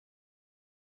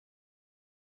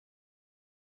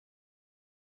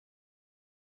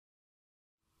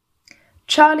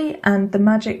Charlie and the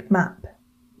Magic Map.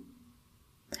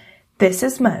 This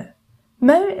is Mo.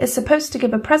 Mo is supposed to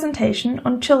give a presentation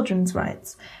on children's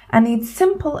rights and needs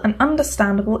simple and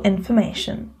understandable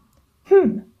information.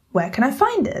 Where can I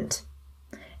find it?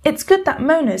 It's good that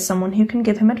Mo knows someone who can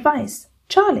give him advice,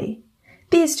 Charlie.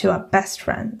 These two are best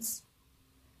friends.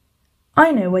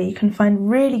 I know where you can find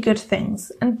really good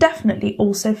things and definitely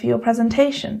also for your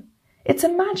presentation. It's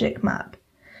a magic map.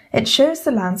 It shows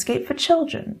the landscape for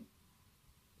children.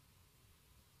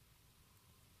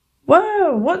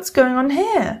 Whoa, what's going on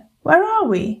here? Where are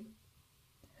we?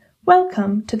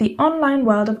 Welcome to the online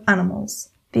world of animals,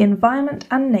 the environment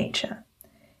and nature.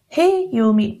 Here you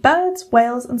will meet birds,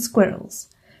 whales and squirrels.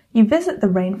 You visit the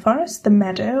rainforest, the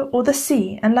meadow or the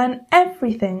sea and learn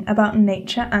everything about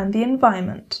nature and the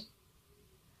environment.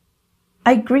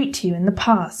 I greet you in the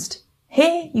past.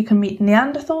 Here you can meet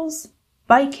Neanderthals,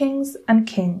 Vikings and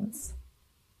kings.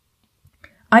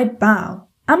 I bow.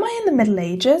 Am I in the Middle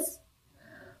Ages?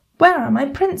 Where are my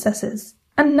princesses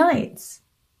and knights?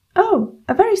 Oh,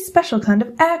 a very special kind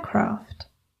of aircraft.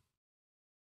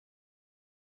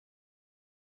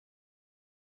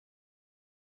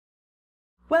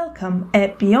 Welcome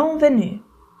et bienvenue.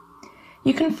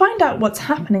 You can find out what's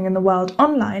happening in the world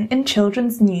online in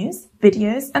children's news,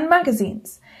 videos and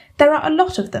magazines. There are a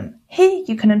lot of them. Here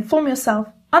you can inform yourself,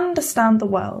 understand the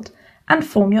world and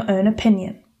form your own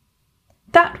opinion.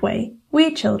 That way,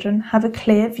 we children have a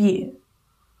clear view.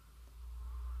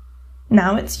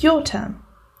 Now it's your turn.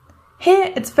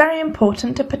 Here it's very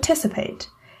important to participate.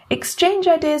 Exchange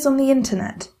ideas on the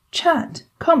internet, chat,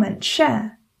 comment,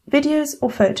 share, videos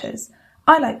or photos.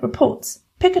 I like reports.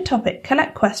 Pick a topic,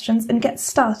 collect questions and get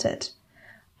started.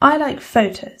 I like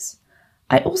photos.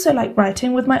 I also like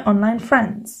writing with my online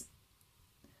friends.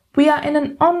 We are in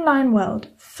an online world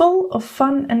full of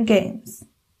fun and games.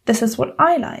 This is what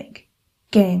I like.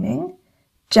 Gaming,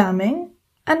 jamming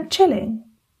and chilling.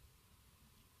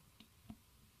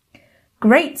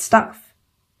 Great stuff.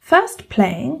 First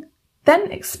playing,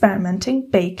 then experimenting,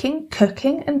 baking,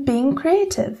 cooking and being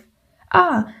creative.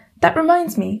 That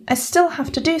reminds me, I still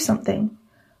have to do something.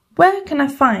 Where can I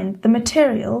find the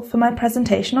material for my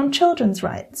presentation on children's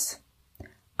rights?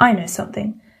 I know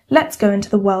something. Let's go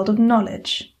into the world of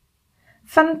knowledge.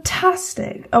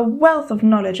 Fantastic! A wealth of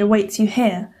knowledge awaits you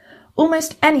here.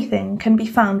 Almost anything can be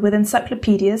found with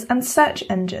encyclopedias and search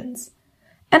engines.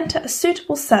 Enter a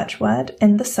suitable search word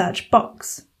in the search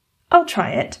box. I'll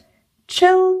try it.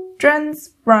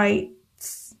 Children's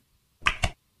rights.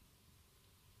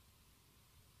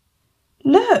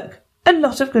 Look, a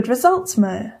lot of good results,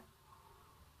 Mo.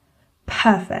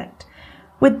 Perfect.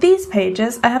 With these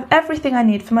pages, I have everything I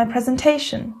need for my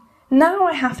presentation. Now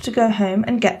I have to go home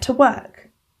and get to work.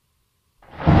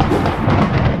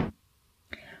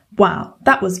 Wow,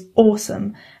 that was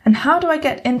awesome. And how do I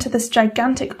get into this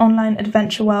gigantic online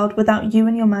adventure world without you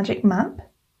and your magic map?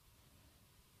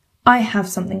 I have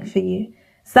something for you.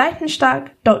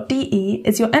 Seitenstark.de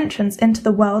is your entrance into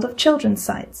the world of children's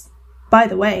sites. By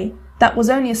the way, that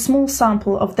was only a small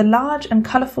sample of the large and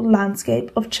colourful landscape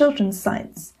of children's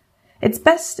sites. It's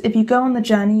best if you go on the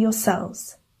journey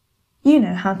yourselves. You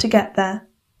know how to get there.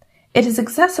 It is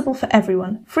accessible for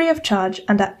everyone, free of charge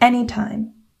and at any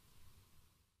time.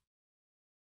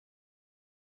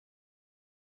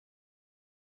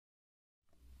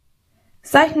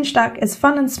 Seitenstark is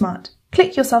fun and smart.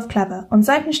 Click yourself clever on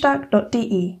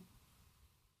seitenstark.de.